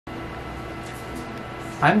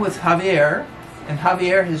I'm with Javier, and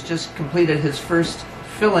Javier has just completed his first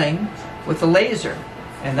filling with the laser,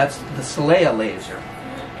 and that's the Solea laser.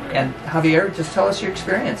 And Javier, just tell us your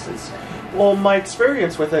experiences. Well, my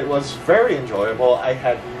experience with it was very enjoyable. I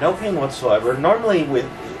had no pain whatsoever. Normally with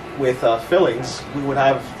fillings, we would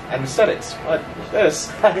have anesthetics, but this,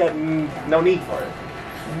 I had no need for it.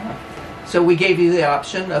 Yeah. So we gave you the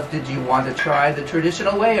option of, did you want to try the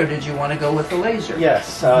traditional way or did you want to go with the laser?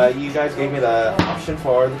 Yes, you guys gave me the option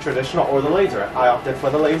for the traditional or the laser. I opted for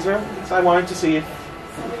the laser because I wanted to see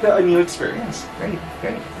a new experience. Great,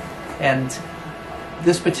 great. And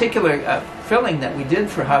this particular filling that we did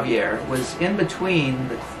for Javier was in between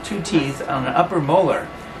the two teeth on an upper molar.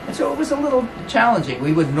 And so it was a little challenging.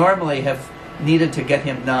 We would normally have needed to get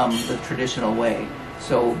him numb the traditional way.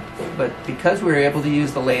 So, but because we were able to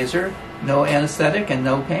use the laser, no anesthetic and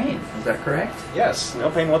no pain. Is that correct? Yes, no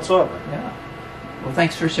pain whatsoever. Yeah. Well,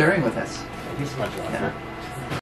 thanks for sharing with us. Thank you so much, Doctor. Yeah.